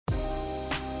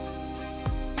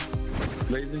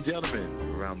Ladies and gentlemen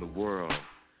around the world,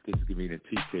 this is comedian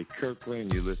TK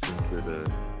Kirkland. You listen to the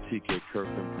TK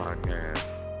Kirkland podcast.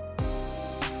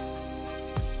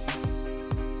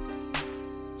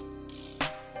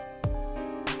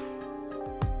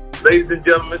 Ladies and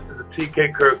gentlemen, this is the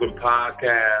TK Kirkland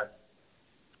podcast.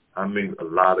 I meet a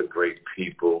lot of great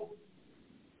people.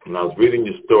 And I was reading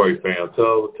your story, fam.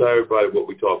 Tell everybody what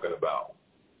we're talking about.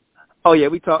 Oh yeah,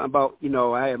 we talking about,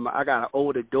 I got an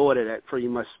older daughter that pretty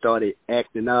much started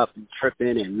acting up and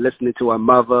tripping and listening to her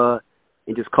mother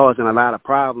and just causing a lot of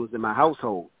problems in my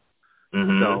household.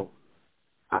 Mm-hmm. So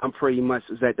I'm pretty much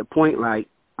was at the point like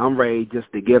I'm ready just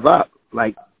to give up.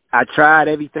 Like I tried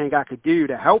everything I could do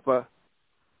to help her,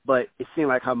 but it seemed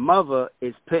like her mother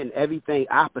is putting everything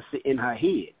opposite in her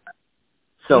head.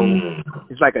 So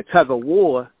it's like a tug of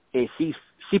war, and she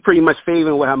pretty much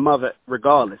favoring with her mother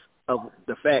regardless of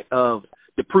the fact of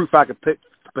the proof I could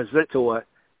present to her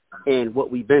and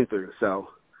what we've been through. So,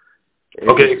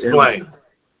 okay, explain.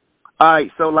 All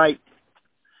right, so like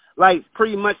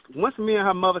pretty much once me and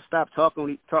her mother stopped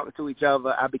talking to each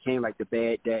other, I became like the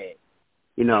bad dad.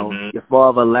 Your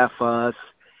father left us.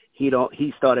 He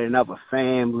started another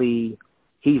family.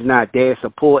 He's not there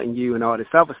supporting you and all this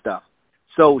other stuff.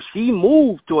 So she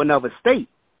moved to another state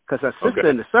because her sister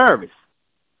in the service.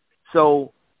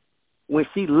 So when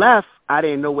she left, I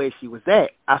didn't know where she was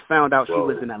at. I found out she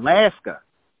was in Alaska.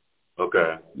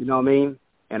 Okay. You know what I mean?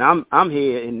 And I'm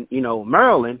here in,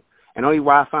 Maryland, and only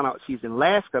why I found out she's in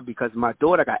Alaska because my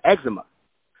daughter got eczema.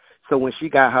 So when she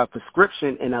got her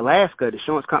prescription in Alaska, the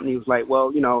insurance company was like,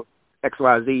 well,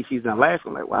 XYZ, she's in Alaska.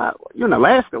 I'm like, wow, you're in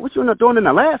Alaska? What you doing in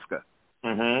Alaska?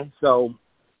 Mm-hmm. So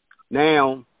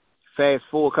now, fast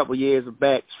forward a couple of years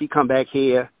back, she come back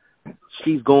here.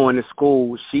 She's going to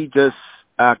school. She just,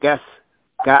 I guess,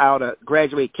 got out of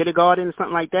graduate kindergarten or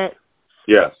something like that.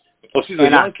 Yes. Oh, she's a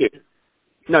young kid.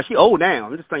 No, she old now.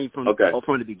 I'm just telling you from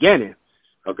the beginning.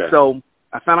 Okay. So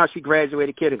I found out she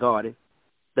graduated kindergarten.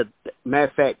 The matter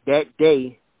of fact, that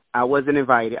day I wasn't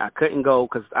invited. I couldn't go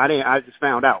because I just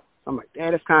found out. I'm like,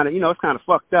 damn, that's kind of, it's kind of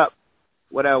fucked up.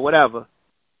 Whatever.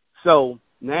 So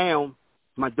now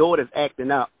my daughter's acting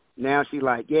up. Now she's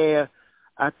like, yeah,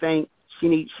 I think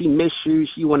she miss you.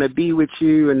 She want to be with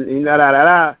you and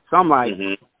da. So I'm like,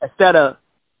 instead of,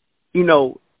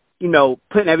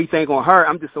 putting everything on her,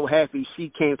 I'm just so happy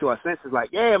she came to her senses. Like,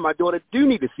 yeah, my daughter do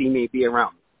need to see me and be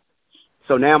around me.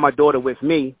 So now my daughter with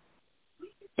me,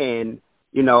 and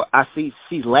I see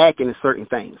she's lacking in certain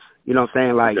things. You know what I'm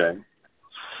saying? Like,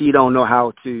 she don't know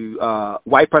how to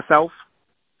wipe herself.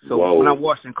 So when I'm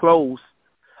washing clothes,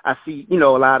 I see, a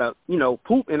lot of,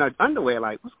 poop in her underwear.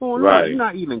 Like, what's going on? You're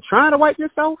not even trying to wipe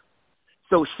yourself?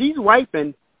 So she's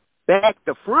wiping back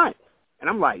to front. And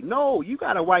I'm like, no, you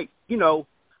got to wipe,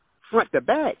 front to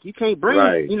back. You can't bring,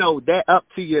 that up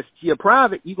to your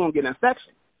private. You're going to get an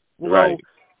infection. Well,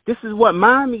 this is what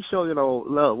mommy showed you,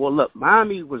 love. Well, look,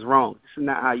 mommy was wrong. This is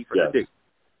not how you supposed to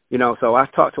do. So I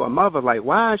talked to her mother, like,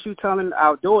 why aren't you telling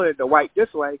our daughter to wipe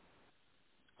this way?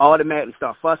 Automatically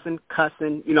start fussing,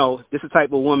 cussing. This is the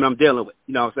type of woman I'm dealing with.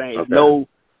 You know what I'm saying? Okay. No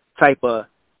type of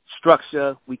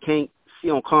structure. We can't see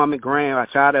on common ground.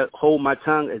 I try to hold my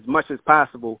tongue as much as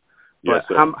possible. But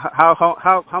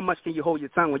how much can you hold your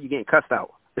tongue when you're getting cussed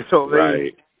out? So,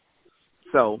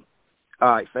 So, all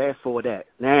right, fast forward that.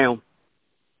 Now,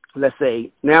 let's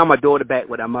say, now my daughter back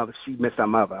with her mother. She missed her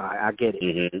mother. I get it.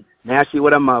 Mm-hmm. Now she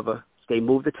with her mother. They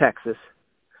moved to Texas.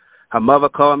 Her mother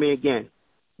called me again.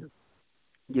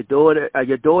 Your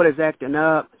daughter's acting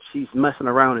up. She's messing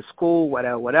around in school,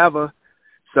 whatever.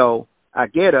 So I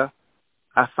get her.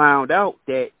 I found out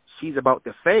that she's about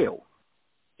to fail.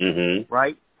 Mm-hmm.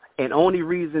 Right? And only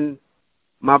reason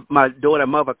my daughter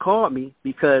mother called me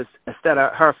because instead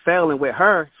of her failing with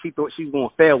her, she thought she was going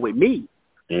to fail with me.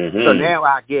 Mm-hmm. So now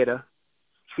I get her.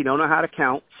 She don't know how to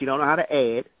count. She don't know how to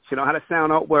add. She don't know how to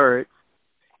sound out words.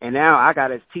 And now I got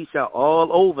to teach her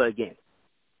all over again.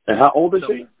 And how old is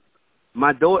she?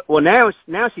 My daughter, well, now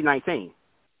she's 19.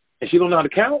 And she don't know how to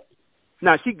count?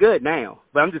 No, she good now.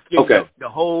 But I'm just giving you the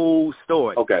whole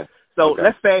story. Okay. So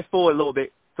let's fast forward a little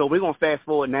bit. So we're going to fast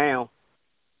forward now.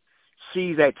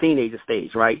 She's at teenager stage,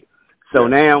 right? So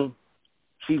now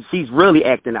she's really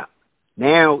acting up.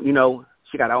 Now,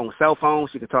 she got her own cell phone.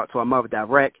 She can talk to her mother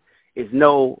direct. It's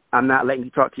no, I'm not letting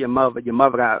you talk to your mother. Your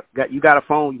mother you got a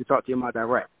phone, you can talk to your mother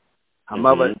direct. Her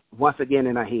mother, once again,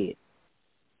 in her head.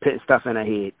 Putting stuff in her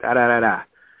head,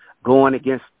 going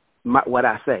against what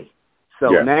I say. So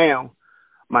now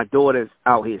my daughter's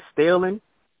out here stealing.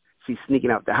 She's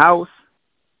sneaking out the house.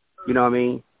 You know what I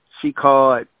mean? She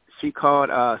called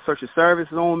social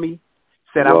services on me,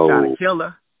 said I'm trying to kill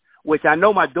her, which I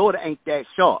know my daughter ain't that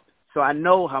sharp. So I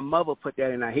know her mother put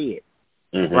that in her head,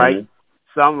 Mm-hmm. right?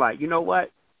 So I'm like, you know what?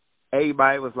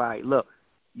 Everybody was like, look,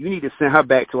 you need to send her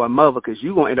back to her mother because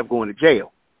you're going to end up going to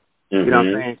jail. Mm-hmm. You know what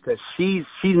I'm saying? Because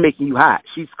she's making you hot.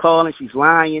 She's calling. She's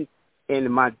lying.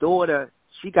 And my daughter,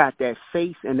 she got that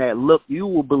face and that look. You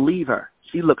will believe her.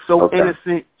 She looks so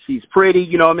innocent. She's pretty.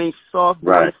 You know what I mean? She's soft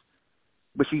voice. Right.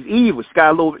 But she's evil. She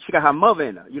got her mother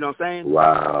in her. You know what I'm saying?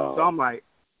 Wow. So I'm like,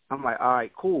 all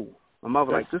right, cool. My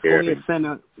mother That's like, just scary. go ahead and send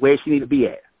her where she need to be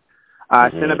at.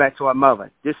 Send her back to her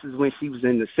mother. This is when she was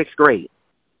in the 6th grade.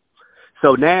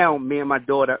 So now me and my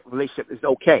daughter relationship is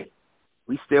okay.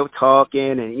 We still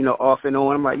talking and, you know, off and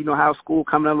on. I'm like, you know, how's school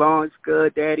coming along? It's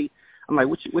good, Daddy. I'm like,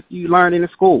 what do you learn in the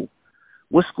school?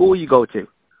 What school you go to?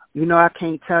 You know, I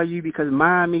can't tell you because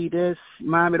Mommy this,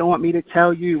 Mommy don't want me to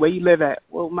tell you where you live at.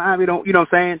 Well, Mommy don't, you know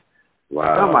what I'm saying?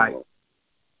 Wow. So I'm like,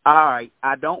 all right,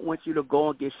 I don't want you to go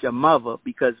against your mother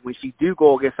because when she do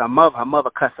go against her mother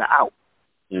cuss her out.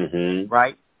 Mm-hmm.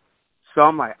 Right? So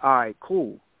I'm like, all right,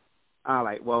 cool. I'm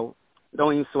like, well,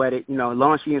 don't even sweat it. You know, as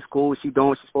long as she's in school, she's doing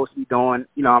what she's supposed to be doing,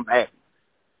 you know, I'm happy.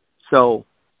 So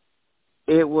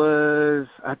it was,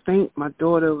 I think my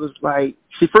daughter was like,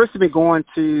 she first had been going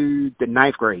to the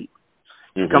 9th grade,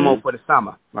 come home for the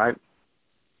summer, right?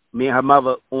 Me and her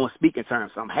mother on speaking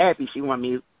terms. So I'm happy let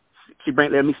me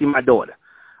see my daughter.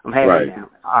 I'm happy now.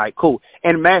 All right, cool.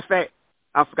 And matter of fact,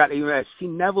 I forgot to even ask, she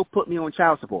never put me on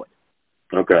child support.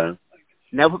 Okay.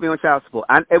 Never put me on child support.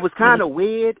 It was kind of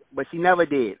weird, but she never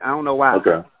did. I don't know why.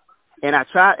 Okay. And I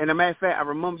tried, and as a matter of fact, I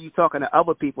remember you talking to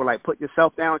other people, like, put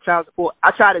yourself down on child support.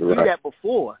 I tried to do that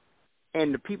before,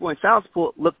 and the people in child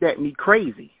support looked at me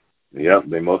crazy. Yep,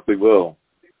 they mostly will.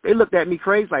 They looked at me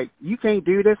crazy, like, you can't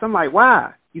do this. I'm like,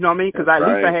 why? You know what I mean? Because at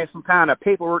least I had some kind of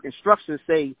paperwork instructions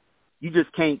say you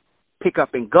just can't pick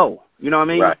up and go. You know what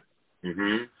I mean? Right.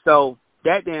 Mm-hmm. So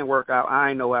that didn't work out. I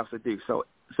didn't know what else to do. So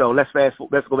let's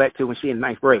go back to when she in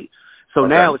 9th grade. So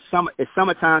now it's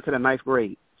summertime to the 9th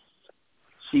grade.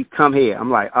 She come here.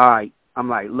 I'm like, all right. I'm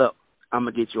like, look, I'm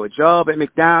gonna get you a job at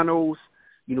McDonald's.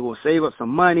 You know, we'll save up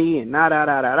some money and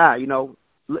You know,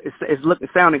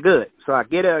 it's sounding good. So I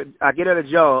get her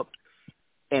a job,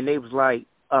 and they was like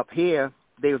up here.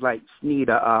 They was like need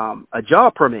a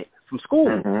job permit from school.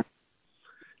 Mm-hmm.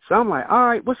 So I'm like, all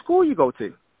right, what school you go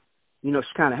to? You know,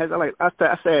 she kind of has. I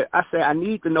said, I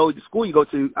need to know the school you go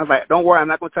to. I was like, don't worry, I'm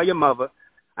not gonna tell your mother.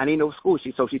 I need to know what school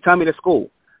she. So she tell me the school.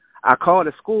 I called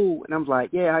the school and I was like,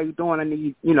 yeah, how you doing?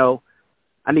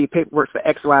 I need paperwork for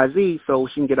XYZ so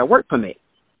she can get a work permit.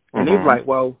 And they was like,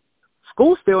 well,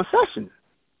 school's still in session.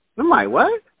 I'm like, what?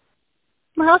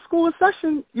 I'm like, how school in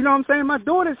session? You know what I'm saying? My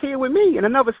daughter's here with me in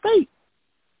another state.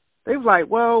 They was like,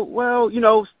 well, you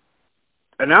know,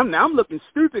 and I'm looking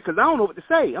stupid because I don't know what to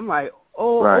say. I'm like,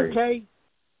 oh, okay.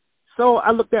 So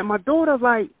I looked at my daughter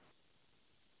like,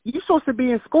 you supposed to be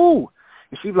in school.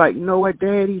 And she was like, you know what,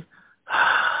 Daddy?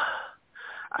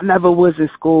 I never was in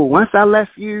school. Once I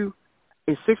left you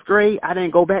in 6th grade, I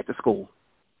didn't go back to school.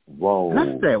 Whoa.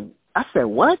 And I said,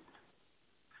 what?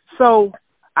 So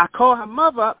I called her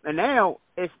mother up, and now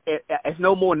it's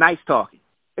no more nice talking.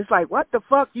 It's like, what the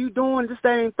fuck you doing this,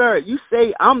 that, and third? You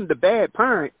say I'm the bad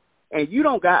parent, and you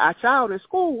don't got our child in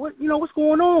school. What's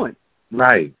going on?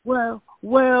 Right.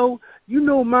 Well, you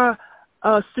know my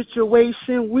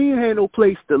situation. We ain't had no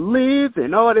place to live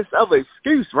and all this other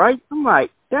excuse, right? I'm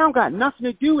like, that don't got nothing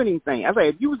to do with anything. I was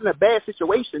like, if you was in a bad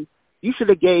situation, you should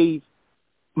have gave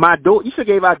our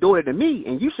daughter to me,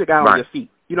 and you should have got on your feet.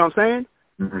 You know what I'm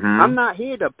saying? Mm-hmm. I'm not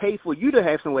here to pay for you to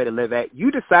have somewhere to live at.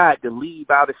 You decide to leave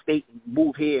out of state and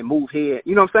move here.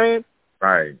 You know what I'm saying?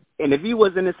 Right. And if you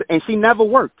was in this, and she never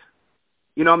worked.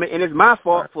 You know what I mean? And it's my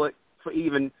fault for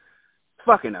even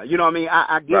fucking her. You know what I mean?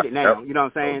 I get it now. Yep. You know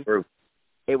what I'm saying?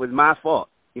 It was my fault.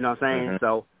 You know what I'm saying? Mm-hmm.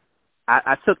 So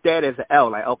I took that as an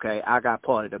L. Like, okay, I got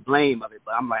part of the blame of it,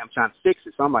 but I'm trying to fix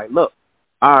it. So I'm like, look,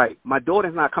 all right, my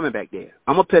daughter's not coming back there.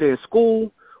 I'm going to put her in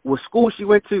school. What school she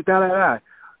went to, da-da-da.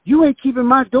 You ain't keeping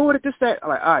my daughter, this, that. I'm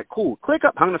like, all right, cool. Click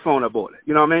up, hung the phone up on her.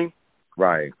 You know what I mean?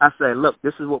 Right. I said, look,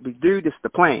 this is what we do. This is the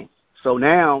plan. So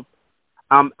now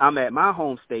I'm at my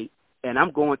home state, and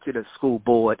I'm going to the school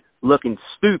board looking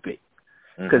stupid.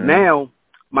 Because now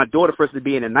my daughter supposed to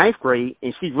be in the 9th grade,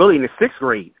 and she's really in the 6th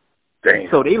grade. Damn.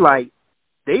 So they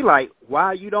like,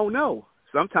 why you don't know?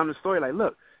 So I'm telling the story like,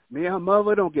 look, me and her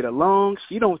mother don't get along.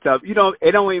 She don't tell,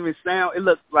 it don't even sound, it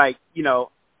looks like,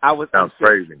 I was. Sounds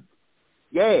crazy.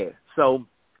 Yeah. So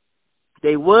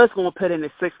they was going to put in the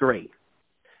 6th grade.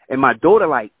 And my daughter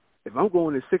like, if I'm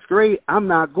going to 6th grade, I'm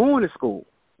not going to school.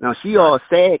 Now she all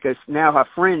sad because now her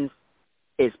friends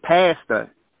is past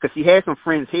her because she had some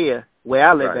friends here where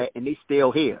I live at, and they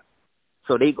still here.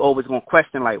 So they always going to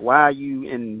question, like, why are you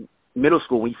in middle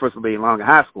school when you first belong in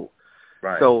high school.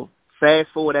 Right. So fast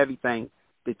forward everything,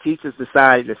 the teachers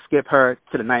decided to skip her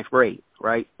to the 9th grade,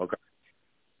 right? Okay.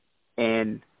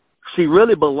 And she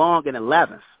really belonged in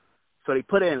 11th. So they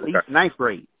put her in at least 9th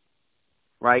grade,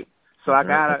 right? So I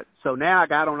got her. So now I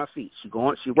got her on her feet. She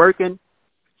working.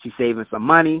 She's saving some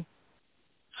money.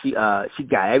 She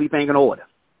got everything in order.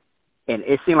 And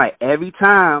it seemed like every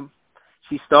time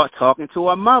she start talking to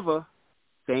her mother,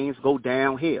 things go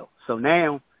downhill. So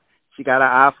now she got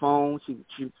her iPhone.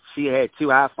 She had 2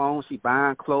 iPhones. She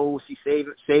buying clothes. She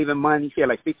saving money. She had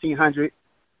like $1,500.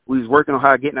 We was working on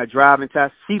her getting her driving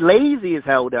test. She lazy as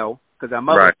hell though, because her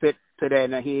mother put that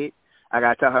in her head. I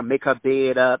gotta tell her make her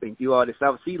bed up and do all this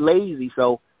stuff. She lazy,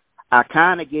 so I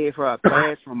kind of gave her a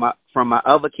pass from my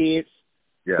other kids.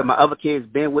 Yeah. So my other kids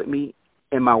been with me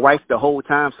and my wife the whole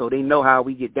time, so they know how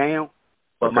we get down.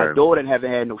 But my daughter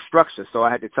haven't had no structure, so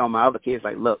I had to tell my other kids,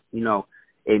 like, look, you know,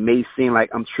 it may seem like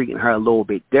I'm treating her a little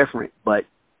bit different, but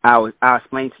I'll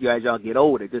explain to you as y'all get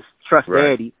older. Just trust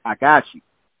Daddy. I got you.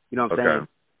 You know what I'm saying?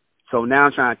 So now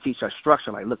I'm trying to teach her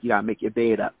structure. Like, look, you got to make your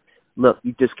bed up. Look,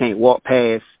 you just can't walk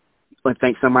past and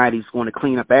think somebody's going to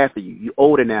clean up after you. You're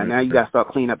older now. Now you got to start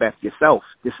cleaning up after yourself.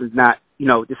 This is not, you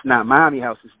know, this is not mommy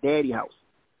house. It's daddy house.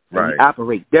 And we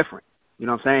operate different. You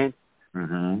know what I'm saying?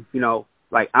 Mm-hmm. You know,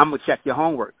 like, I'm going to check your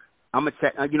homework. I'm going to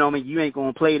check, you know what I mean? You ain't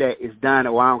going to play that it's done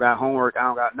or I don't got homework.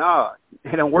 No,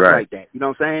 it don't work like that. You know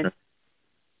what I'm saying?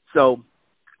 So,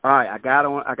 all right, I got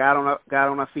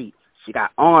on her feet. She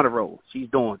got on the road. She's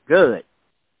doing good.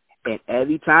 And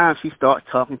every time she starts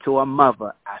talking to her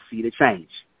mother, I see the change.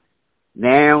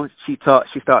 Now she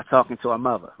starts talking to her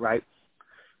mother, right?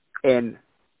 And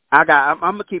I'm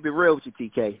gonna keep it real with you,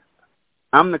 TK.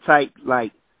 I'm the type,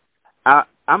 like, I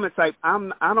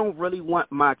don't really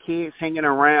want my kids hanging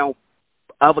around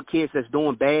other kids that's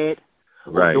doing bad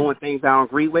or doing things I don't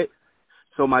agree with.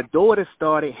 So my daughter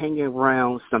started hanging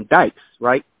around some dykes,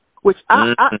 right? Which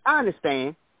I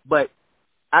understand, but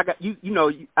I got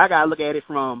I gotta look at it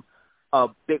from a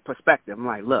big perspective. I'm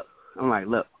like, look,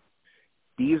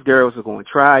 these girls are gonna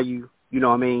try you. You know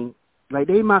what I mean? Like,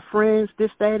 they my friends,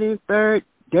 this, that, and third.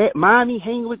 Dad, mommy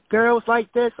hang with girls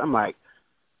like this. I'm like,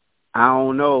 I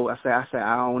don't know. I said,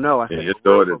 I don't know. I said, your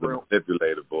daughter's a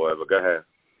manipulator, boy. But go ahead.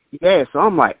 Yeah, so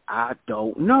I'm like, I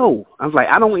don't know. I was like,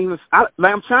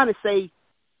 I'm trying to say,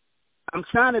 I'm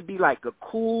trying to be like a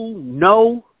cool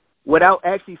no without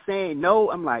actually saying no.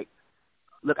 I'm like,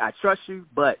 look, I trust you,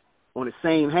 but on the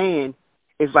same hand,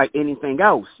 it's like anything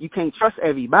else. You can't trust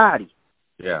everybody.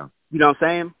 Yeah. You know what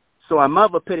I'm saying? So our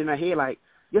mother put in her head like,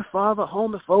 your father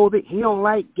homophobic, he don't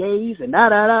like gays, and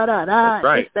da-da-da-da-da. That's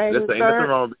right. Ain't nothing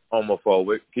wrong with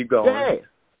homophobic. Keep going.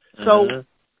 Yeah.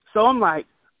 So I'm like,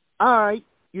 all right,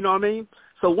 you know what I mean?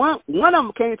 So one of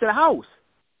them came to the house,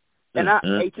 and I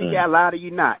lie to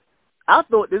you not. I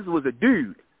thought this was a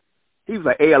dude. He was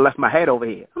like, hey, I left my hat over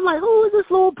here. I'm like, who is this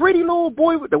little pretty little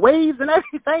boy with the waves and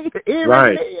everything, the earrings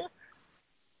in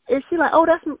there? And she like, oh,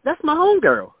 that's my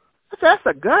homegirl. I said,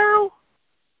 that's a girl?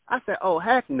 I said, oh,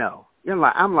 heck no.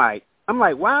 I'm like,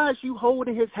 why is you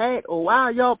holding his hat, or why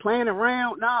are y'all playing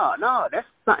around? No, that's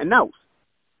something else.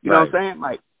 You know what I'm saying?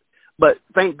 Like, but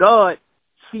thank God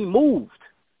she moved.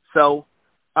 So,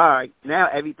 all right, now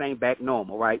everything back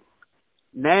normal, right?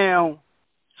 Now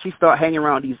she start hanging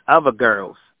around these other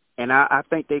girls, and I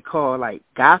think they call like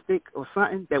gothic or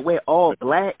something, that wear all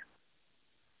black.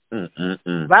 A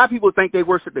lot of people think they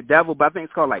worship the devil, but I think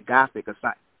it's called like gothic or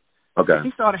something. Okay.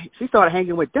 She started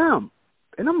hanging with them.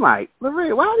 And I'm like,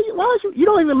 Lorraine, why you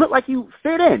don't even look like you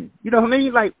fit in? You know what I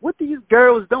mean? Like, what these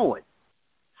girls doing?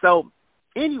 So,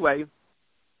 anyway,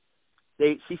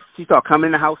 she started coming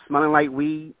in the house smelling like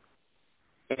weed.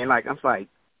 And, like, I'm like,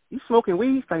 you smoking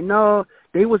weed? She's like, no,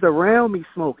 they was around me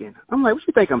smoking. I'm like, what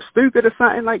you think, I'm stupid or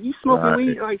something? Like, you smoking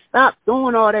weed? Like, stop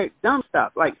doing all that dumb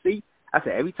stuff. Like, see, I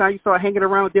said, every time you start hanging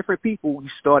around different people, you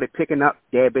started picking up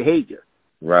their behavior.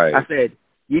 Right. I said,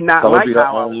 you're not so like be her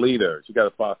how own leader. She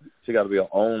got to be her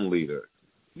own leader.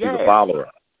 She's a follower.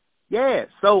 Yeah.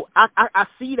 So I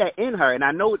see that in her, and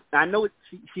I know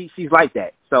she's like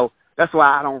that. So that's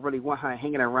why I don't really want her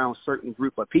hanging around a certain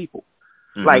group of people.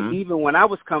 Mm-hmm. Like, even when I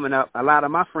was coming up, a lot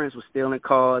of my friends were stealing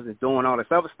cars and doing all this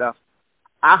other stuff.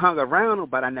 I hung around them,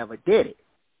 but I never did it.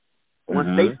 Once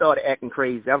they started acting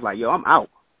crazy, I was like, yo, I'm out.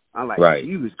 I'm like,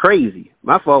 you was crazy.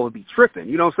 My father would be tripping.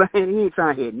 You know what I'm saying? He ain't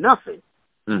trying to hear nothing.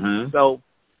 Mm-hmm. So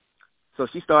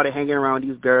she started hanging around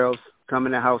these girls, coming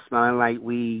in the house smelling like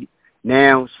weed.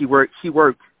 Now she worked,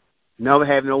 never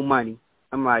have no money.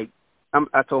 I'm like,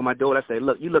 I told my daughter, I said,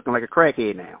 look, you looking like a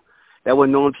crackhead now. That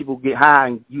wasn't knowing people get high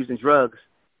and using drugs.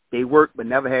 They work but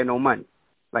never had no money.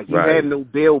 Like, you have no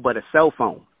bill but a cell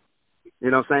phone.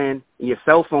 You know what I'm saying? And your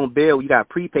cell phone bill, you got a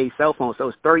prepaid cell phone, so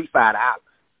it's $35.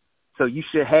 So you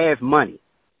should have money.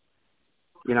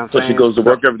 You know what I'm saying? So she goes to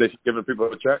work every day. She's giving people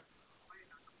a check?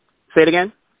 Say it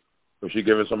again? Was she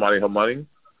giving somebody her money?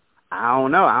 I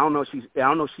don't know. I don't know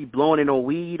if she's blowing it on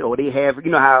weed, or they have,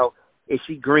 you know how if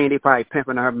she green, they probably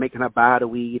pimping her, making her buy the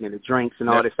weed and the drinks and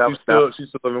all this other stuff. She's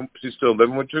still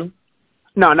living with you?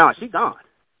 No, she gone.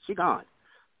 She gone.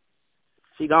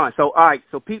 So all right,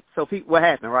 so Pete, what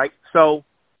happened, right? So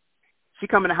she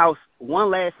come in the house one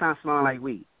last time smelling like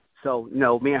weed. So, you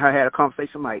know, me and her had a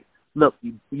conversation like, look,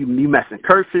 you messing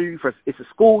curfew for, it's a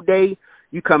school day.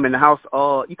 You come in the house,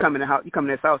 you come in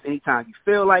this house anytime you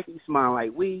feel like it, you smelling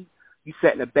like weed. You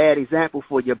setting a bad example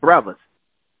for your brothers.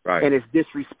 Right. And it's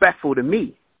disrespectful to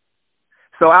me.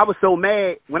 So I was so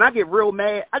mad. When I get real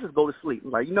mad, I just go to sleep.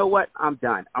 I'm like, you know what? I'm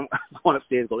done. I'm going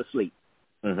upstairs, go to sleep.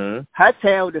 Mm-hmm. Her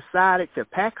tail decided to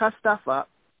pack her stuff up,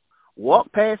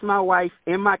 walk past my wife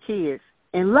and my kids,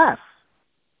 and left.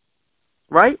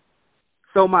 Right?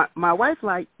 So my wife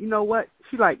like, you know what?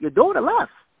 She like, your daughter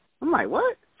left. I'm like,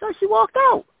 what? So she walked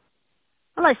out.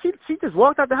 I'm like, she just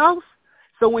walked out the house.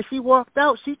 So when she walked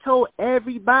out, she told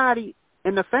everybody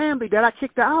in the family that I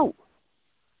kicked her out.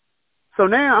 So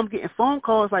now I'm getting phone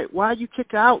calls like, why you kick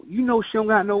her out? You know she don't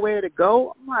got nowhere to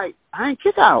go. I'm like, I ain't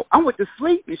kick her out. I went to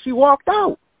sleep and she walked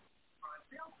out.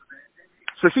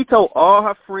 So she told all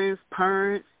her friends,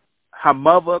 parents, her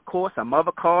mother, of course. Her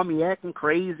mother called me acting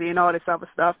crazy and all this other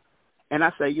stuff. And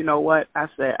I said, you know what? I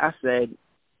said,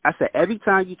 every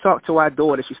time you talk to our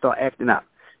daughter, she start acting up.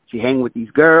 She hang with these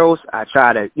girls. I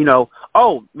try to, you know.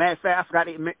 Oh, matter of fact,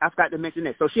 I forgot to mention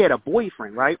this. So she had a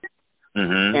boyfriend, right?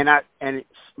 Mm-hmm. And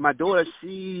my daughter,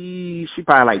 she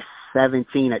probably like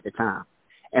 17 at the time.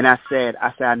 And I said,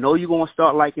 I know you're gonna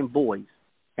start liking boys,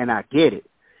 and I get it.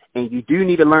 And you do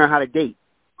need to learn how to date.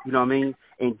 You know what I mean?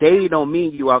 And dating don't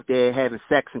mean you out there having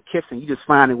sex and kissing. You just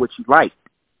finding what you like.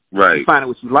 Right. You finding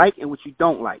what you like and what you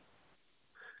don't like.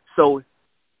 So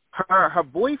her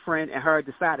boyfriend and her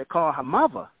decided to call her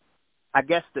mother, I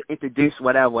guess, to introduce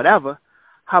whatever.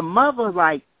 Her mother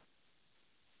like,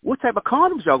 what type of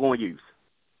condoms y'all gonna use?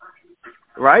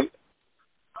 Right?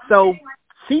 So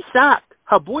she shocked.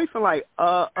 Her boyfriend like,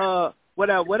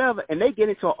 whatever. And they get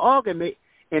into an argument,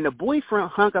 and the boyfriend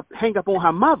hang up on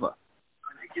her mother.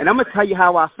 And I'm gonna tell you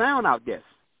how I found out this,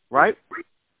 right?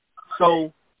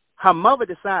 So her mother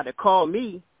decided to call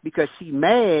me because she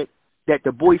mad that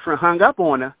the boyfriend hung up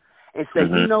on her and said,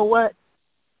 mm-hmm. You know what?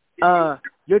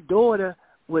 Your daughter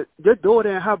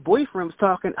and her boyfriend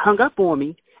was hung up on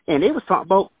me, and they was talking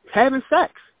about having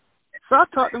sex. So I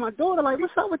talked to my daughter, like,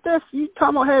 what's up with this? You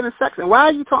talking about having sex, and why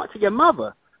are you talking to your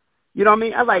mother? You know what I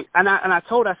mean? I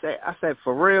told her, I said,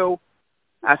 for real,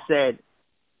 I said,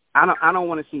 I don't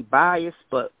want to see bias,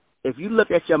 but if you look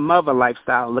at your mother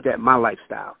lifestyle, look at my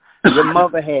lifestyle. Your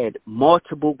mother had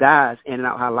multiple guys in and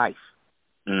out her life.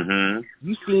 Mm-hmm.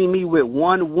 You seen me with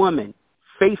one woman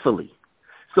faithfully.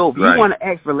 So if you want to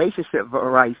ask relationship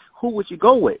advice, who would you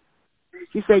go with?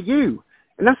 She said, you.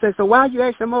 And I said, so why you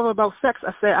ask your mother about sex?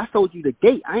 I said, I told you to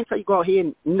date. I ain't tell you go out here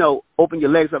and, you know, open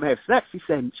your legs up and have sex. She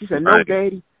said, no,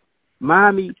 Daddy.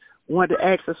 Mommy wanted to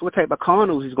ask us what type of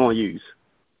condoms he's going to use.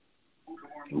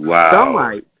 Wow. So I'm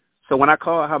like, so when I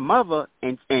called her mother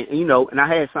and you know, and I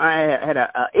had a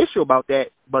issue about that,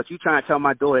 but you trying to tell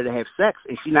my daughter to have sex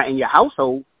and she's not in your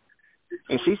household,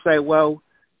 and she said, well,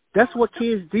 that's what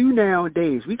kids do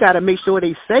nowadays. We got to make sure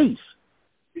they safe.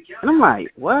 And I'm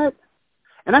like, what?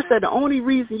 And I said, the only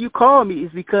reason you called me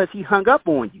is because he hung up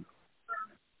on you,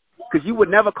 because you would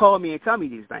never call me and tell me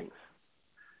these things.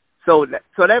 So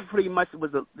that pretty much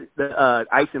was the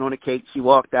icing on the cake. She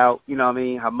walked out, you know what I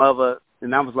mean, her mother,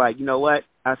 and I was like, you know what?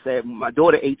 I said, my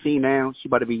daughter 18 now, she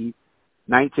about to be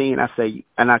 19. I say,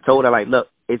 and I told her, like, look,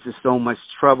 it's just so much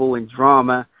trouble and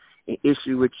drama and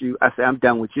issue with you. I said, I'm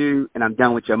done with you, and I'm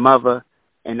done with your mother,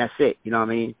 and that's it. You know what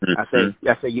I mean? Mm-hmm.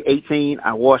 I said, you're 18.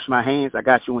 I washed my hands. I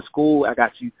got you in school. I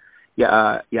got you your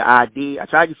ID. I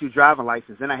tried to get you a driving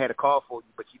license. Then I had a call for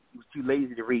you, but you was too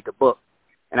lazy to read the book.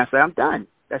 And I said, I'm done.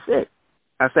 That's it.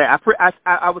 I said,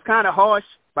 I was kind of harsh,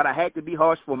 but I had to be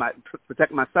harsh for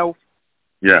protect myself.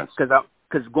 Yes.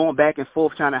 Because going back and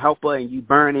forth trying to help her, and you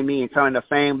burning me and telling the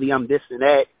family I'm this and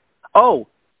that. Oh,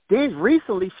 then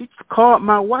recently she called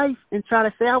my wife and tried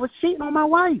to say I was cheating on my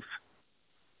wife.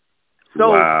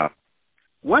 So wow.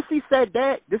 Once he said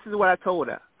that, this is what I told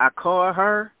her. I called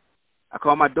her. I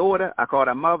called my daughter. I called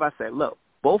her mother. I said, look,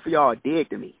 both of y'all are dead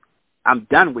to me. I'm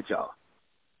done with y'all.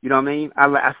 You know what I mean?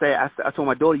 I told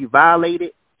my daughter, you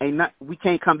violated. We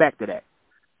can't come back to that.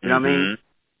 You know what I mean?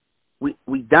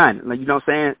 We done. Like, you know what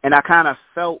I'm saying? And I kind of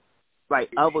felt like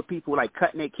other people like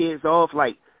cutting their kids off.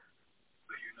 Like,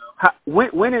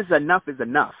 when is enough is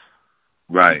enough.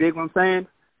 Right. You dig what I'm saying?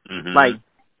 Mm-hmm. Like,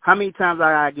 how many times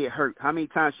I gotta get hurt? How many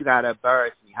times you gotta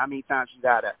embarrass me? How many times you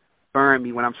gotta burn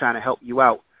me when I'm trying to help you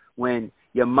out? When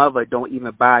your mother don't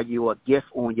even buy you a gift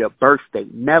on your birthday.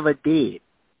 Never did.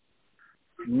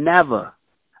 Never.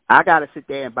 I got to sit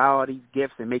there and buy all these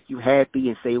gifts and make you happy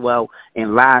and say, well,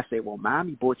 and lie, say, well,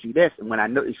 mommy bought you this. And when I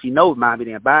know, she knows mommy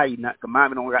didn't buy you nothing, because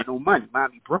mommy don't got no money.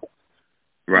 Mommy broke.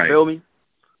 Right. You feel me?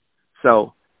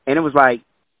 So, and it was like,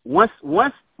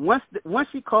 once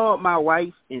she called my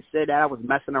wife and said that I was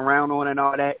messing around on and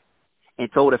all that, and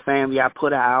told the family I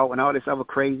put her out and all this other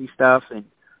crazy stuff and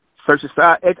search and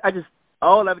stuff,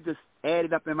 all of it just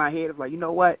added up in my head. It was like, you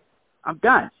know what? I'm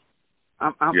done.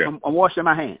 I'm washing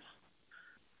my hands.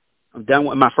 I'm done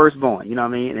with my firstborn, you know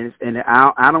what I mean? And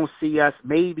I don't see us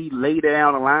maybe later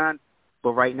down the line,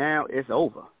 but right now it's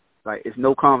over. Like, it's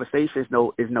no conversation, it's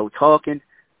no talking.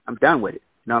 I'm done with it.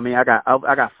 You know what I mean?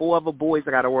 I got 4 other boys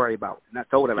I got to worry about. And I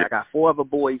told her, I got 4 other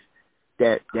boys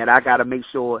that I got to make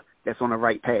sure that's on the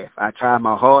right path. I tried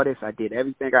my hardest. I did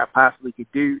everything I possibly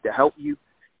could do to help you.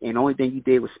 And the only thing you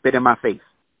did was spit in my face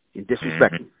and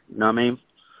disrespect me. You know what I mean?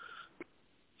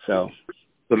 So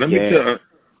let me tell you,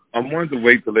 I wanted to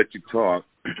wait to let you talk.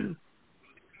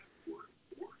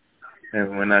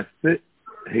 And when I sit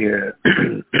here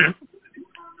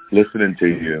listening to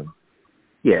you,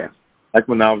 like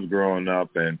when I was growing up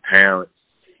and parents,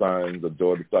 sons or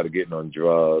daughters started getting on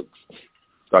drugs,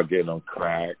 start getting on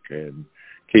crack, and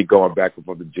keep going back and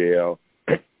forth to jail.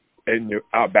 And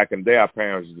out back in the day, our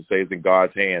parents used to say it's in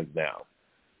God's hands now.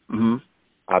 Mm-hmm.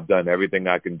 I've done everything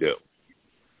I can do.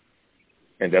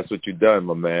 And that's what you've done,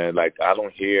 my man. Like, I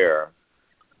don't hear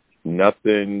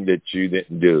nothing that you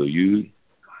didn't do. You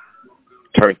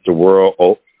turned the world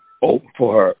over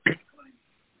for her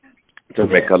to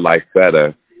make her life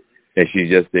better, and she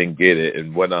just didn't get it.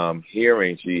 And what I'm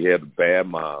hearing, she had a bad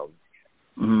mom,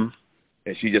 and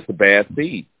she's just a bad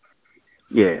seed.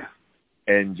 Yeah.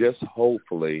 And just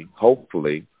hopefully,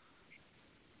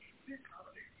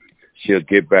 she'll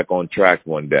get back on track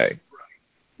one day.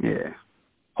 Yeah.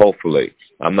 Hopefully.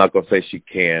 I'm not going to say she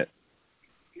can't.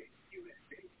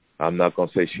 I'm not going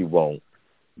to say she won't.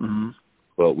 Mm-hmm.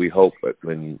 But we hope that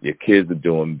when your kids are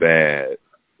doing bad,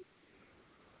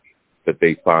 that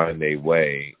they find their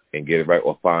way and get it right,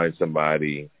 or find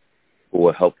somebody who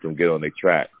will help them get on their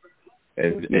track.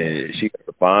 And she has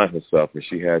to find herself, and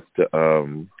she has to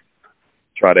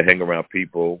try to hang around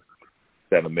people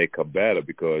that'll make her better,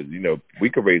 because, you know, we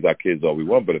can raise our kids all we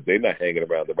want, but if they're not hanging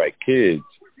around the right kids,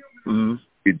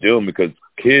 we do them, because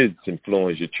kids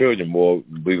influence your children more,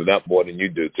 believe it or not, more than you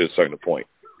do to a certain point.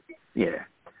 Yeah.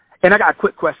 And I got a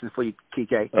quick question for you,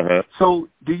 Kike. Uh-huh. So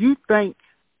do you think,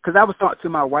 because I was talking to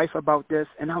my wife about this,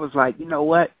 and I was like, you know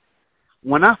what?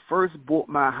 When I first bought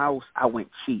my house, I went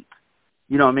cheap.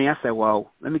 You know what I mean? I said,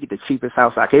 well, let me get the cheapest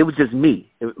house I could. It was just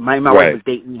me. My wife was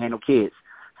dating me, had no kids.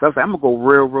 So I was like, I'm going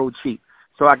to go real cheap.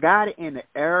 So I got it in an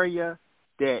area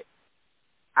that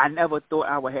I never thought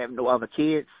I would have no other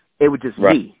kids. It was just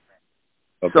me.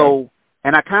 Okay. So,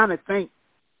 and I kind of think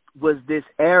was this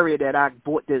area that I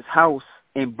bought this house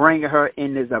and bringing her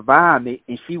in this environment,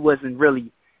 and she wasn't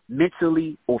really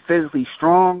mentally or physically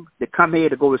strong to come here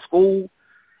to go to school,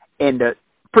 and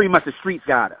pretty much the streets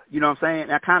got her. You know what I'm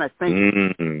saying? I kind of think,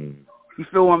 you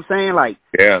feel what I'm saying? Like,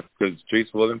 yeah, because the streets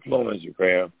will influence you,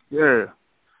 fam. Yeah.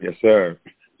 Yes, sir.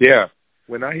 Yeah.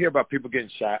 When I hear about people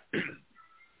getting shot,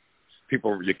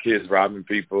 your kids robbing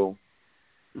people,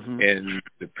 and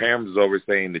the parents is always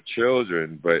saying the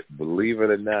children, but believe it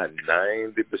or not,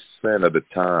 90% of the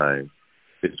time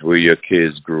is where your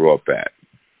kids grew up at.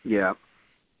 Yeah.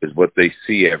 Is what they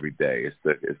see every day. It's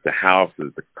the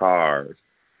houses, the cars,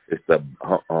 it's the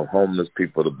homeless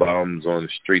people, the bums on the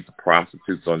street, the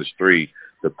prostitutes on the street,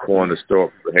 the corner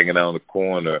store hanging out on the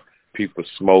corner, people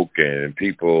smoking,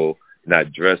 people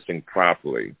not dressing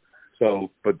properly. So,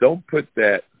 but don't put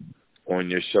that on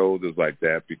your shoulders like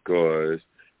that, because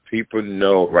people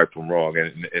know right from wrong.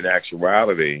 And in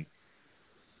actuality,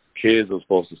 kids are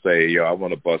supposed to say, yo, I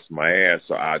want to bust my ass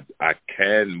so I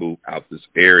can move out this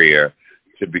area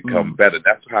to become better.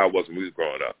 That's how it was when we was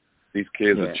growing up. These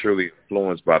kids are truly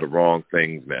influenced by the wrong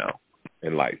things now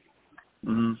in life.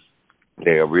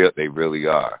 They really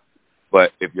are.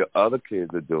 But if your other kids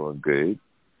are doing good,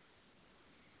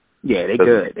 they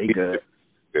good. They good.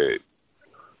 Good.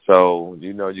 So,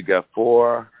 you know, you got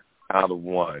 4 out of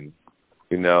 1.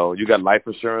 You know, you got life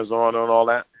insurance on and all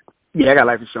that? Yeah, I got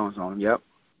life insurance on them, yep.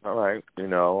 All right. You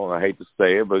know, I hate to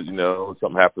say it, but, you know, if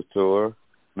something happens to her,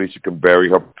 at least you can bury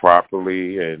her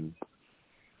properly and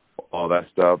all that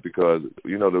stuff, because,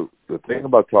 you know, the thing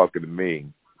about talking to me,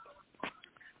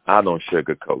 I don't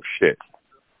sugarcoat shit.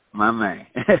 My man.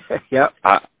 Yep.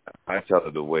 I tell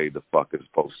her the way the fuck it's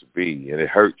supposed to be, and it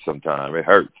hurts sometimes. It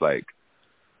hurts, like,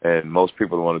 and most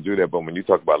people don't want to do that. But when you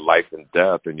talk about life and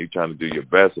death, and you're trying to do your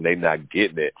best, and they not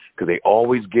getting it, because they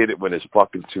always get it when it's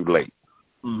fucking too late.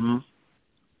 Mm-hmm.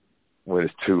 When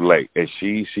it's too late, and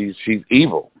she's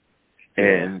evil,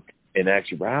 and in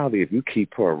actuality, if you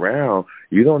keep her around,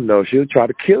 you don't know, she'll try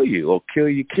to kill you or kill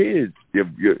your kids,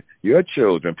 your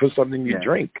children, put something in your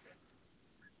drink,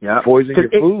 poison your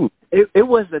food. It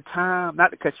was the time, not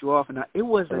to cut you off, it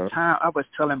was the time I was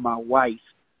telling my wife,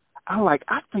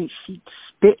 I think she's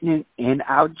spitting in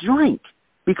our drink,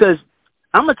 because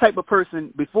I'm the type of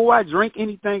person, before I drink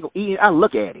anything or eat it, I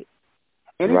look at it.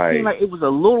 And it seemed like it was a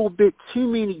little bit too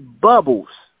many bubbles,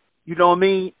 you know what I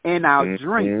mean, in our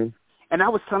drink. And I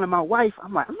was telling my wife,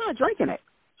 I'm like, I'm not drinking it.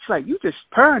 She's like, you just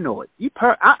paranoid.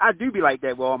 I do be like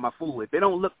that with all my food. If it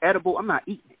don't look edible, I'm not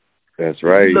eating it. That's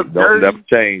right. Don't never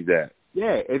change that.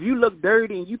 Yeah, if you look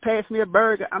dirty and you pass me a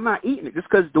burger, I'm not eating it just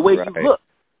because the way you look.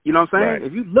 You know what I'm saying?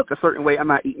 If you look a certain way, I'm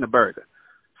not eating a burger.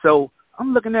 So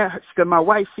I'm looking at her, because my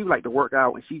wife, she would like to work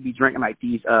out, and she'd be drinking like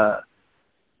these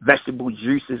vegetable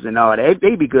juices and all that.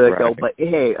 They be good though, but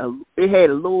it had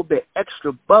a little bit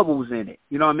extra bubbles in it.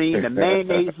 You know what I mean? The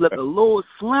mayonnaise looked a little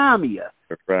slimier.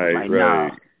 Right. Nah,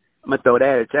 I'm gonna throw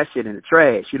that shit in the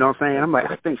trash. You know what I'm saying? I'm like,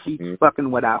 I think she's fucking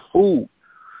with our food.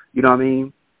 You know what I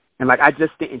mean? And like, I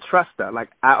just didn't trust her. Like,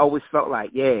 I always felt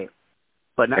like,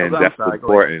 but now and that's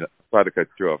important. I'm sorry to cut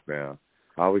you off now.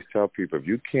 I always tell people, if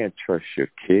you can't trust your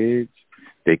kids,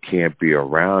 they can't be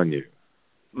around you.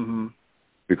 Mm-hmm.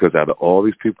 Because out of all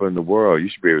these people in the world, you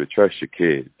should be able to trust your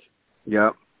kids.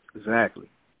 Yep, exactly.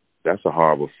 That's a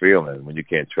horrible feeling when you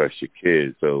can't trust your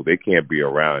kids, so they can't be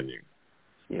around you.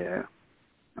 Yeah.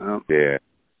 Yeah,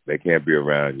 they can't be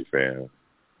around you, fam.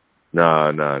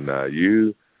 No.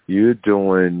 You're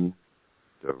doing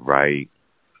the right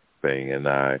thing, and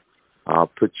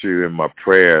I'll put you in my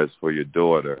prayers for your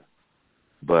daughter.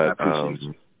 But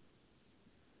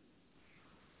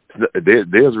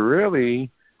there's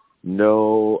really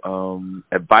no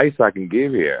advice I can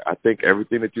give here. I think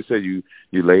everything that you said, you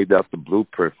laid out the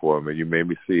blueprint for me. You made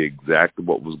me see exactly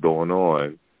what was going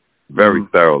on very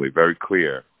thoroughly, very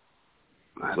clear.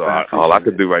 So all I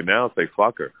could do right now is say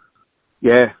fuck her.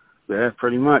 Yeah,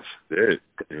 pretty much. That's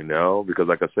it, because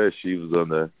like I said, she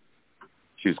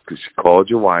called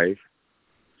your wife.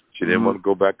 She didn't want to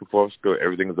go back and forth.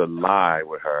 Everything is a lie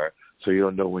with her, so you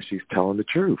don't know when she's telling the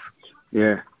truth.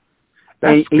 Yeah.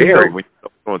 That's scary when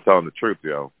you're telling the truth,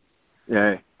 yo.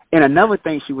 Yeah. And another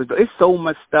thing she was doing, it's so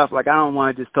much stuff, like, I don't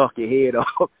want to just talk your head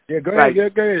off. Yeah, go ahead.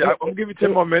 Go ahead. I'm going to give you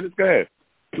 10 more minutes. Go ahead.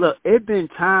 Look, it been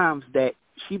times that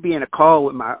she be in a call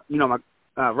with my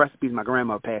recipes. My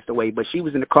grandmother passed away, but she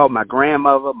was in the call with my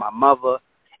grandmother, my mother,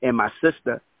 and my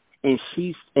sister, and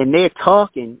they're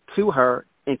talking to her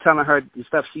and telling her the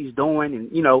stuff she's doing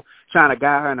and, trying to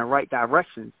guide her in the right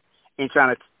directions and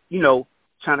trying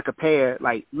to compare,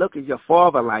 like, look at your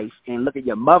father life and look at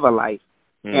your mother life.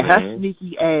 Mm-hmm. And her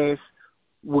sneaky ass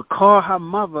would call her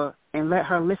mother and let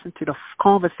her listen to the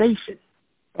conversation.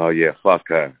 Oh, yeah, fuck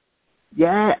her.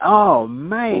 Yeah, oh,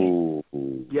 man.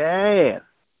 Ooh. Yeah.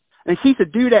 And she used to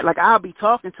do that, like, I'll be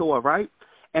talking to her, right?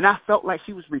 And I felt like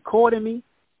she was recording me.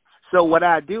 So what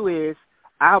I do is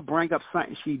I'll bring up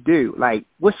something she do. Like,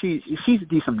 she used to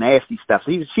do some nasty stuff.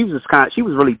 So she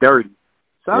was really dirty.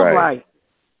 So I was like,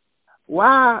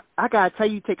 why I gotta tell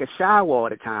you to take a shower all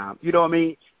the time? You know what I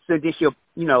mean? So then she'll,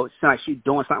 it's like she's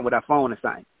doing something with her phone or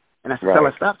something. And I said, tell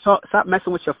her, stop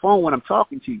messing with your phone when I'm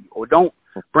talking to you, or don't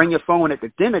bring your phone at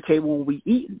the dinner table when we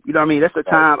eat. You know what I mean? That's the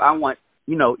time I want.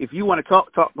 If you want to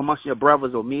talk amongst your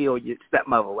brothers or me or your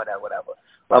stepmother, or whatever.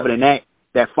 Other than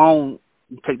that phone,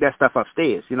 you take that stuff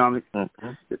upstairs. You know what I mean?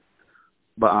 Mm-hmm.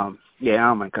 But I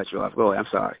don't want to cut you off. Go ahead.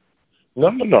 I'm sorry.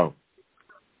 No.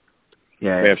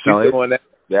 Yeah. Man, if she's doing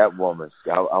that woman,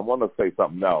 I want to say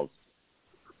something else.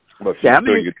 But she's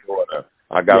still your daughter.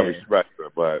 I got to respect her,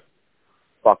 but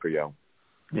fuck her, yo.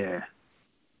 Yeah.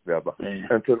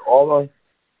 And to all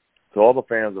the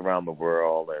fans around the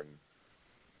world and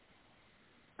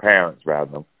parents,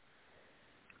 rather,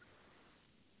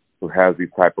 who has these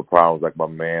type of problems like my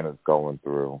man is going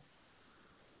through,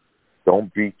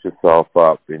 don't beat yourself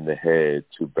up in the head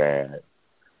too bad.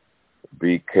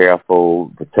 Be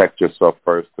careful. Protect yourself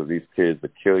first, because these kids will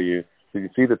kill you. Did you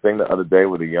see the thing the other day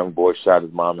where the young boy shot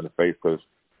his mom in the face because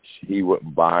he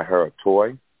wouldn't buy her a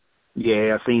toy?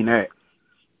 Yeah, I seen that.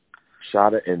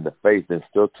 Shot her in the face and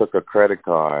still took her credit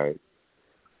card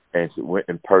and she went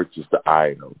and purchased the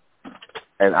item.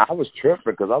 And I was tripping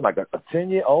because I was like, a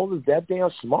 10-year-old is that damn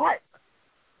smart?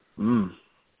 Mm.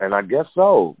 And I guess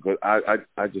so, but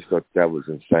I just thought that was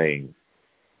insane.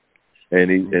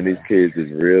 And these kids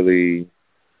is really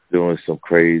doing some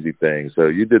crazy things. So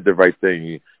you did the right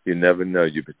thing. You never know.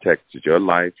 You protected your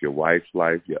life, your wife's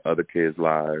life, your other kids'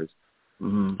 lives.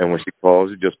 Mm-hmm. And when she calls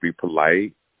you, just be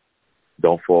polite.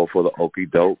 Don't fall for the okey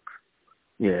doke.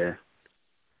 Yeah.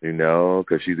 You know,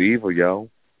 because she's evil, yo.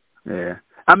 Yeah.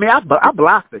 I mean, I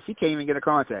blocked her. She can't even get in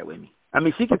contact with me. I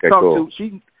mean, she can talk cool.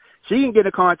 to she can get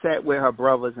in contact with her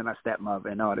brothers and her stepmother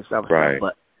and all this other right.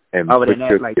 stuff. But and other than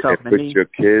that, like talking to me, put your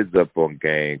kids up on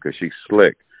game because she's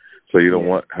slick. So you don't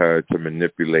want her to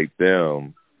manipulate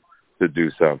them to do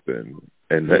something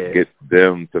and get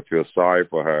them to feel sorry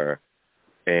for her,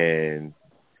 and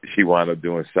she wound up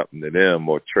doing something to them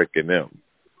or tricking them.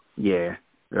 Yeah,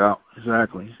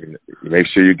 exactly. Make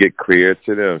sure you get clear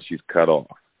to them. She's cut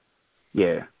off.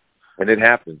 Yeah. And it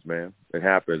happens, man. It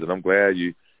happens. And I'm glad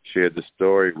you shared the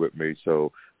story with me.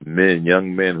 So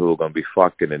young men who are going to be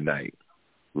fucking tonight,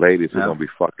 ladies who are going to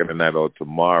be fucking tonight or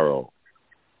tomorrow,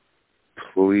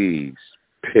 please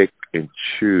pick and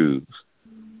choose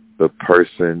the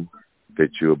person that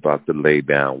you're about to lay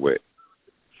down with.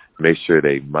 Make sure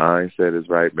their mindset is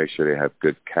right. Make sure they have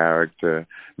good character.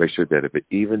 Make sure that if it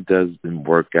even doesn't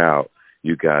work out,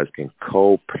 you guys can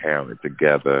co-parent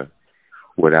together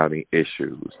without any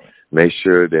issues. Make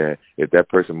sure that if that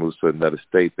person moves to another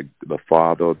state, the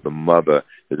father or the mother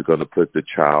is going to put the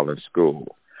child in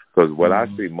school. Because what I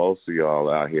see most of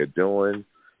y'all out here doing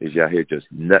is y'all here just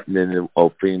nutting in the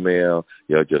old female.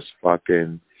 Y'all just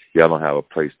fucking. Y'all don't have a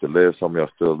place to live. Some of y'all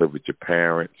still live with your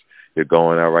parents. You're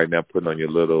going out right now putting on your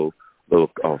little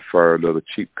fur, little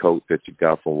cheap coat that you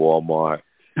got from Walmart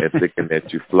and thinking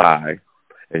that you fly.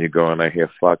 And you're going out here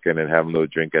fucking and having a little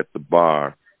drink at the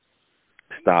bar.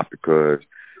 Stop, because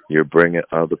you're bringing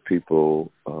other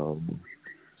people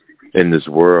in this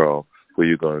world who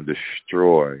you're going to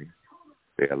destroy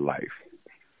their life.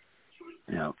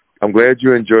 Yeah. I'm glad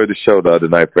you enjoyed the show the other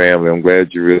night, family. I'm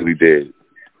glad you really did.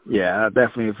 Yeah, I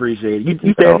definitely appreciate it.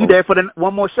 You there for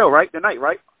one more show, right? Tonight,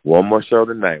 right? One more show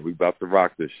tonight. We about to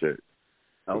rock this shit.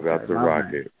 Okay, we about to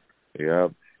rock it.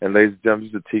 Yep. And ladies and gentlemen,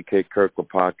 this is the TK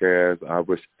Kirkland podcast. I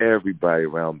wish everybody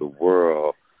around the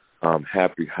world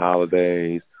happy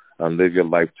holidays. Live your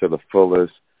life to the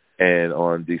fullest. And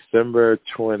on December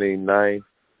 29th,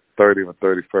 30th, and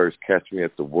 31st, catch me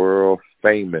at the world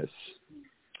famous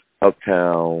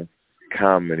Uptown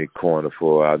Comedy Corner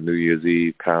for our New Year's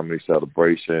Eve comedy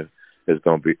celebration. It's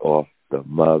going to be off the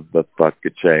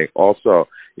motherfucking chain. Also,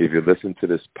 if you listen to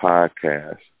this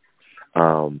podcast,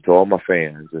 to all my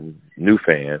fans and new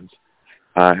fans,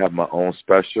 I have my own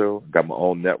special, got my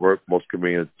own network. Most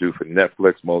comedians do for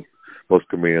Netflix. Most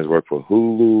comedians work for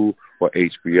Hulu or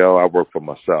HBO. I work for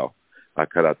myself. I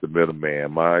cut out the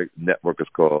middleman. My network is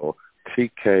called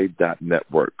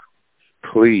TK.network.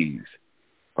 Please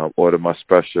order my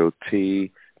special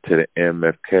T to the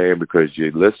MFK, because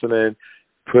you're listening,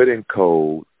 put in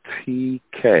code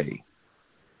TK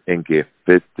and get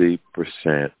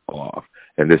 50% off.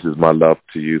 And this is my love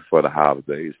to you for the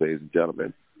holidays, ladies and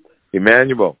gentlemen.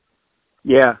 Emmanuel.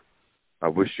 Yeah. I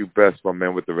wish you best, my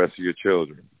man, with the rest of your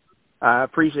children. I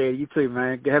appreciate it. You too,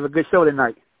 man. Have a good show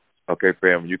tonight. Okay,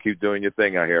 family. You keep doing your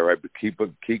thing out here, right? But keep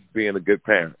being a good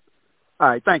parent. All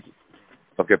right. Thank you.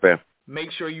 Okay, fam.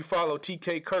 Make sure you follow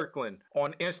TK Kirkland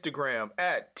on Instagram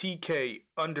at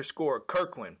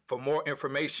TK_Kirkland. For more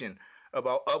information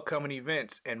about upcoming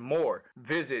events and more,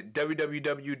 visit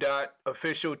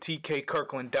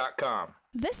www.officialtkkirkland.com.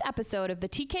 This episode of the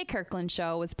TK Kirkland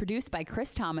Show was produced by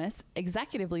Chris Thomas,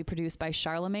 executively produced by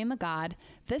Charlemagne the God.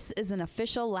 This is an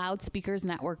official Loudspeakers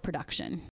Network production.